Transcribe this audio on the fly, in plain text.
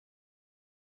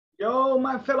Yo,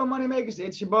 my fellow moneymakers,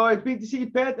 it's your boy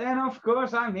PTC Pet, and of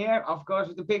course I'm here, of course,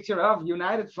 with a picture of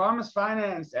United Farmers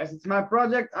Finance. As it's my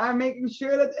project, I'm making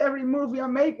sure that every movie I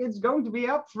make, it's going to be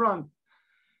upfront.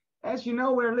 As you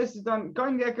know, we're listed on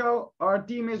CoinGecko. Our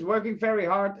team is working very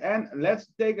hard, and let's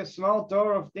take a small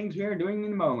tour of things we are doing in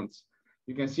the moment.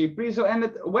 You can see pre-sale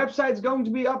ended, website's going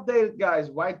to be updated, guys.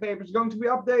 White paper is going to be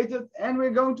updated, and we're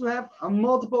going to have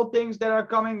multiple things that are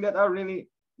coming that are really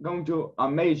going to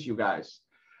amaze you guys.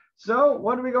 So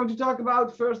what are we going to talk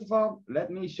about? First of all, let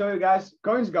me show you guys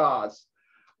Coinsgods,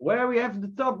 where we have the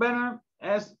top banner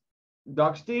as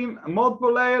Doc's team,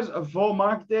 multiple layers of full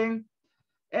marketing.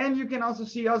 And you can also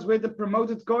see us with the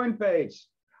promoted coin page.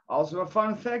 Also a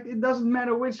fun fact, it doesn't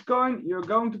matter which coin you're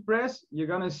going to press, you're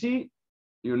going to see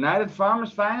United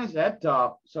Farmers Finance at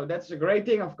top. So that's a great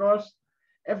thing, of course.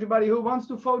 Everybody who wants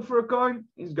to vote for a coin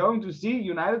is going to see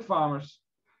United Farmers.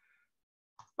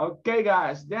 Okay,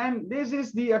 guys, then this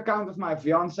is the account of my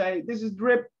fiance. This is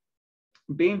Drip.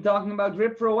 Been talking about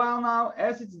Drip for a while now,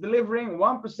 as it's delivering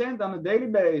 1% on a daily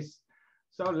base.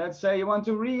 So let's say you want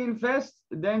to reinvest,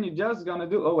 then you're just gonna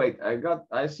do. Oh wait,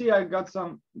 I see I got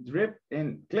some Drip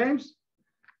in claims.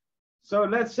 So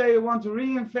let's say you want to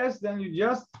reinvest, then you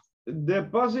just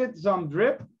deposit some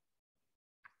Drip.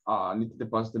 Oh, I need to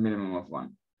deposit the minimum of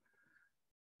one.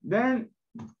 Then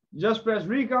just press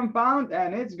recompound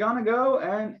and it's gonna go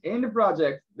and in the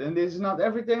project. Then this is not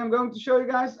everything I'm going to show you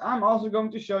guys. I'm also going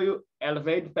to show you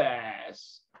Elevate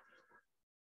Pass,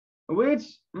 which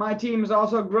my team is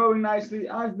also growing nicely.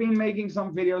 I've been making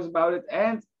some videos about it,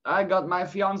 and I got my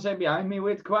fiance behind me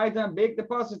with quite a big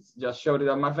deposit. Just showed it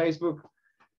on my Facebook.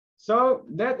 So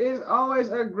that is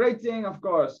always a great thing, of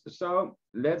course. So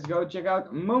let's go check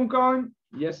out Mooncoin.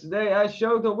 Yesterday I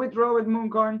showed a withdrawal with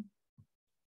Mooncoin.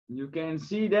 You can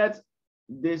see that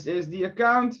this is the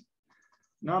account.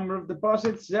 Number of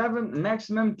deposits 7,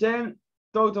 maximum 10,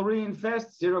 total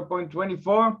reinvest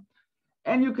 0.24.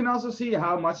 And you can also see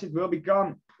how much it will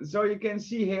become. So you can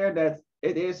see here that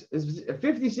it is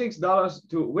 $56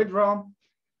 to withdraw.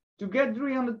 To get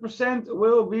 300%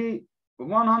 will be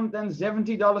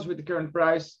 $170 with the current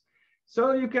price.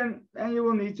 So you can, and you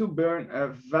will need to burn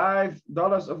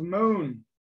 $5 of Moon.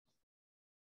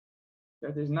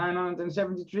 That is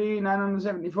 973,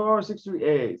 974,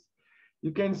 638.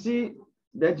 You can see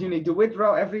that you need to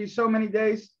withdraw every so many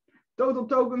days. Total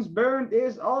tokens burned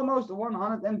is almost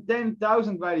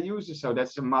 110,000 by the users, so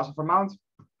that's a massive amount.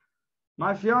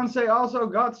 My fiance also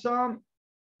got some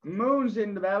moons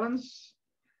in the balance,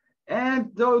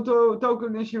 and total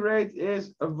token issue rate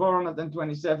is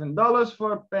 $427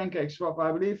 for Pancake Swap,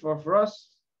 I believe, or for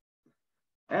us.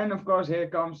 And of course, here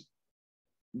comes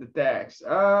the tax.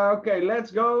 Okay, let's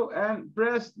go and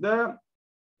press the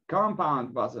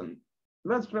compound button.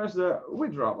 Let's press the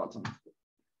withdraw button.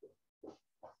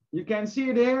 You can see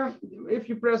it here. If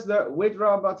you press the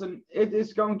withdraw button, it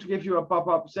is going to give you a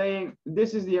pop-up saying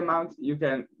this is the amount you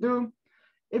can do.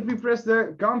 If we press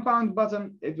the compound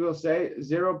button, it will say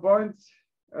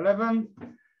 0.11,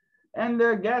 and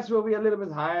the gas will be a little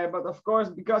bit higher, but of course,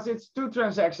 because it's 2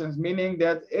 transactions, meaning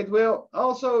that it will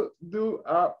also do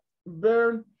a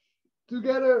burn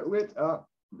together with a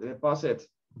deposit.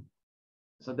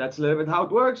 So that's a little bit how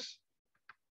it works.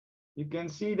 You can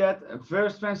see that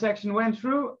first transaction went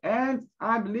through, and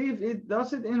I believe it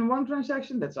does it in 1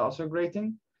 transaction. That's also a great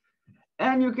thing.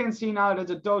 And you can see now that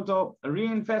the total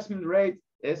reinvestment rate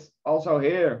is also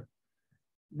here.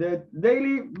 The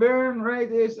daily burn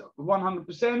rate is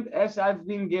 100%, as I've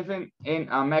been given in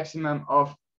a maximum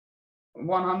of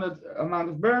 100 amount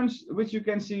of burns, which you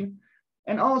can see.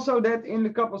 And also that in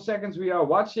the couple seconds we are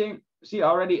watching, she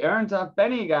already earned a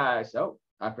penny, guys. Oh,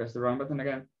 I pressed the wrong button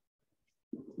again.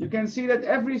 You can see that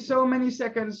every so many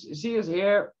seconds she is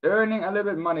here earning a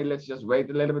little bit money. Let's just wait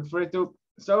a little bit for it to,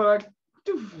 so like,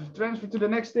 transfer to the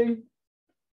next thing.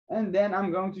 And then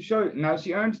I'm going to show you. Now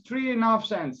she earned 3.5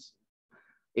 cents.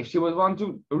 If she would want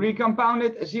to recompound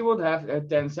it, she would have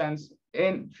 10 cents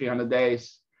in 300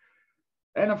 days.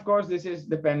 And of course, this is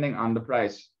depending on the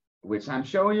price, which I'm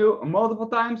showing you multiple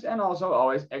times and also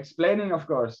always explaining, of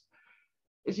course.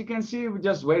 As you can see, we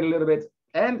just wait a little bit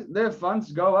and the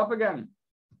funds go up again.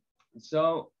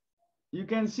 So you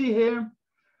can see here,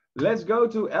 let's go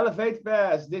to Elevate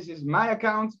Pass. This is my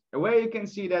account where you can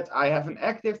see that I have an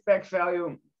active pack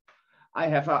value. I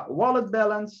have a wallet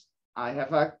balance. I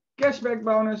have a cashback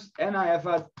bonus and I have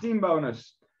a team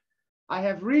bonus. I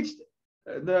have reached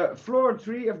the floor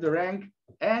 3 of the rank,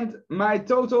 and my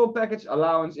total package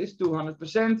allowance is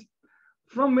 200%,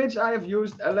 from which I have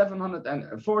used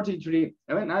 1143,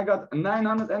 and I got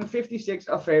 956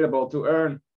 available to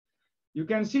earn. You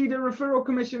can see the referral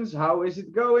commissions, how is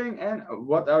it going and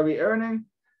what are we earning.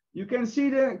 You can see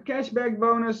the cashback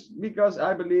bonus because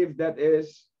I believe that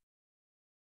is,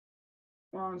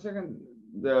 one second,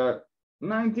 the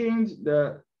 19th,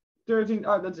 the 13th,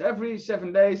 oh, that's every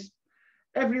 7 days.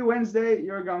 Every Wednesday,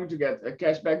 you're going to get a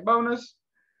cashback bonus.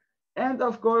 And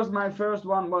of course, my first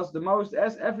one was the most,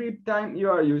 as every time you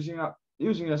are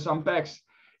using some packs.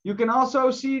 You can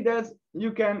also see that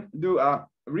you can do a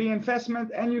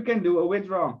reinvestment and you can do a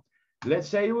withdrawal. Let's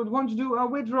say you would want to do a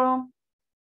withdrawal.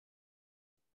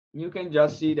 You can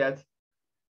just see that.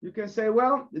 You can say,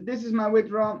 well, this is my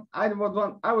withdrawal. I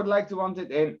would like to want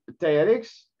it in TRX.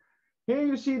 Here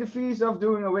you see the fees of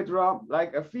doing a withdrawal.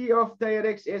 Like a fee of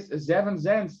TRX is 7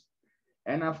 cents.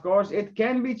 And of course, it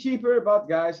can be cheaper, but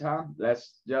guys,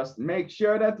 let's just make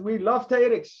sure that we love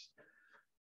TRX.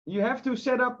 You have to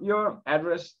set up your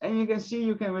address and you can see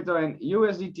you can withdraw in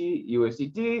USDT,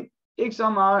 USDT,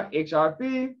 XMR,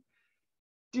 XRP,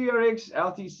 TRX,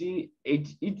 LTC,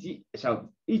 ETH,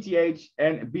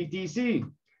 and BTC.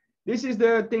 This is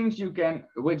the things you can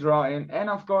withdraw in. And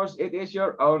of course, it is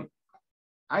your own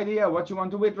idea what you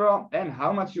want to withdraw and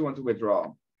how much you want to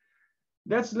withdraw.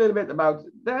 That's a little bit about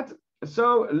that.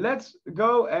 So let's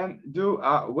go and do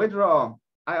a withdrawal.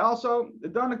 I also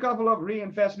done a couple of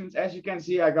reinvestments. As you can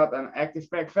see, I got an active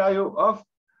pack value of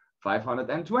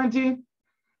 520.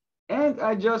 And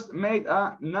I just made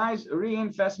a nice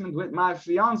reinvestment with my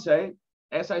fiance.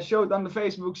 As I showed on the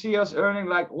Facebook, she is earning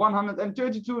like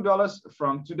 $132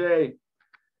 from today.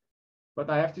 But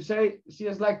I have to say, she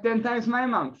has like 10 times my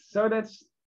amount. So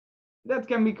that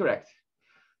can be correct.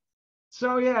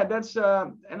 So yeah, that's,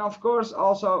 and of course,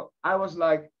 also, I was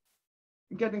like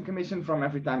getting commission from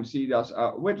every time she does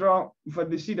a withdrawal, for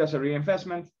the she does a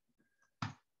reinvestment.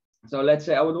 So let's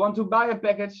say I would want to buy a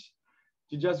package.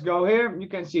 You just go here, you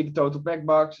can see the total pack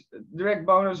box, direct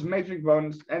bonus, matrix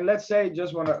bonus, and let's say you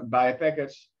just want to buy a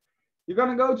package. You're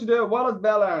gonna go to the wallet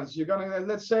balance. You're gonna,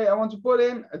 let's say I want to put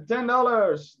in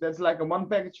 $10. That's like a one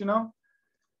package, you know.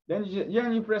 Then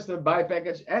you press the buy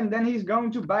package, and then he's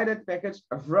going to buy that package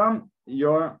from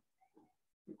your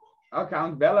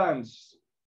account balance.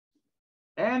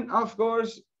 And of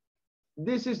course,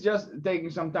 this is just taking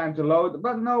some time to load,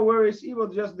 but no worries, he will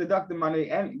just deduct the money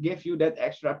and give you that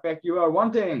extra pack you are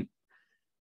wanting.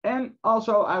 And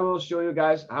also, I will show you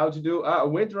guys how to do a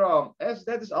withdrawal, as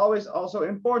that is always also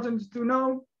important to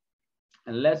know.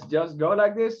 And let's just go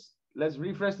like this. Let's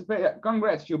refresh the page.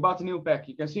 Congrats, you bought a new pack.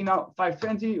 You can see now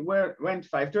 520, where it went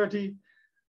 530.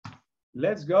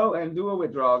 Let's go and do a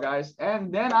withdrawal, guys.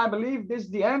 And then I believe this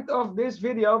is the end of this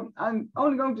video. I'm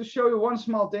only going to show you one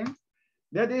small thing.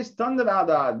 That is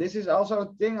ThunderADA. This is also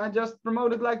a thing I just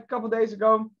promoted like a couple days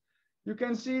ago. You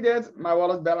can see that my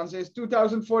wallet balance is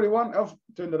 2041 of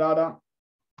ThunderADA.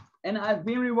 And I've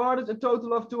been rewarded a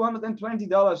total of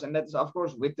 $220. And that is, of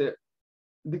course, with the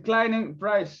declining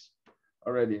price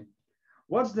already.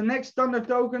 What's the next Thunder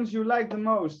tokens you like the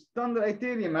most? Thunder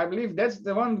Ethereum. I believe that's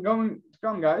the one going to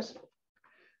come, guys.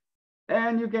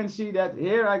 And you can see that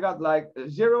here I got like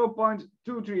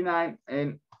 0.239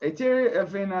 in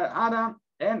Ethereum, in ADA,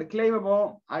 and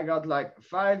claimable, I got like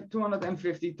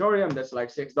 250 Thorium. That's like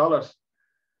 $6.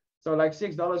 So like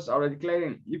 $6 already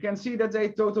claiming. You can see that they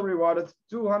total rewarded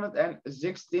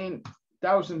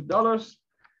 $216,000.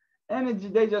 And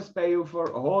they just pay you for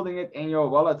holding it in your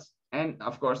wallet. And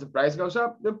of course, the price goes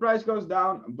up, the price goes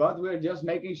down, but we're just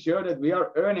making sure that we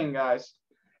are earning, guys.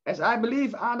 As I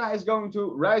believe ADA is going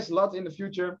to rise a lot in the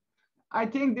future, I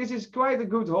think this is quite a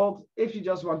good hold if you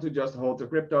just want to just hold the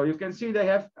crypto. You can see they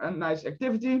have a nice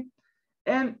activity.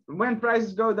 And when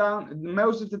prices go down,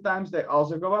 most of the times they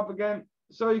also go up again.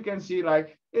 So you can see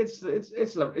like it's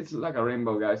like a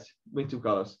rainbow, guys, with two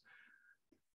colors.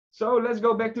 So let's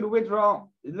go back to the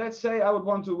withdrawal. Let's say I would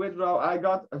want to withdraw. I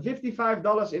got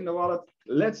 $55 in the wallet.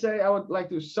 Let's say I would like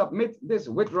to submit this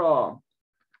withdrawal.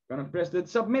 Gonna press the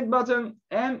submit button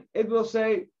and it will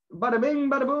say bada bing,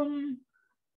 bada boom.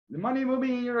 The money will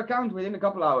be in your account within a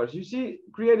couple hours. You see,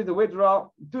 created a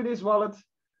withdrawal to this wallet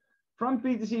from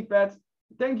PTC Pet.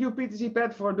 Thank you, PTC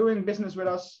Pet, for doing business with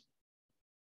us.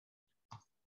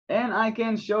 And I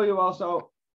can show you also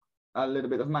a little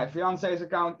bit of my fiance's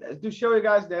account to show you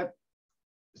guys that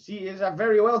she is a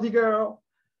very wealthy girl.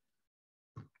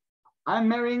 I'm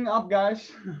marrying up,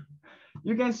 guys.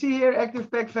 You can see here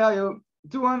active pack value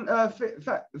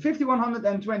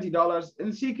 $5,120,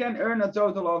 and she can earn a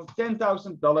total of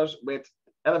 $10,000 with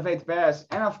Elevate Pass.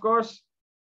 And of course,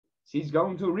 she's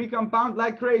going to recompound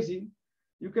like crazy.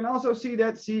 You can also see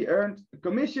that she earned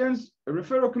commissions,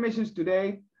 referral commissions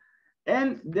today,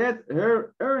 and that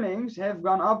her earnings have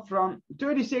gone up from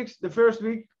 36 the first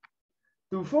week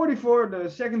to 44 the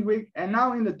second week, and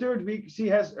now in the third week she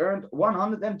has earned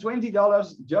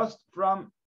 $120 just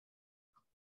from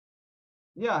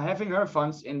having her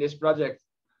funds in this project.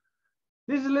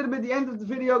 This is a little bit the end of the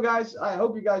video, guys. I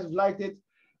hope you guys have liked it,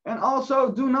 and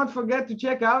also do not forget to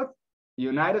check out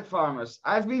United Farmers.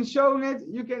 I've been showing it,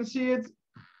 you can see it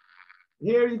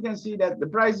here. You can see that the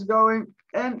price is going,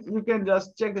 and you can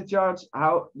just check the charts,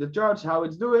 how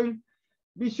it's doing.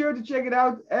 Be sure to check it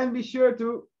out, and be sure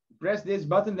to press this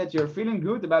button that you're feeling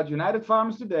good about United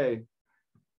Farmers today.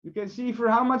 You can see for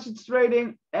how much it's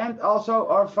trading, and also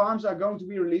our farms are going to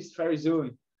be released very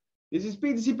soon. This is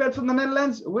PTC Pet from the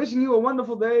Netherlands, wishing you a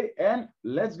wonderful day, and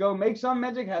let's go make some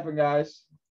magic happen, guys.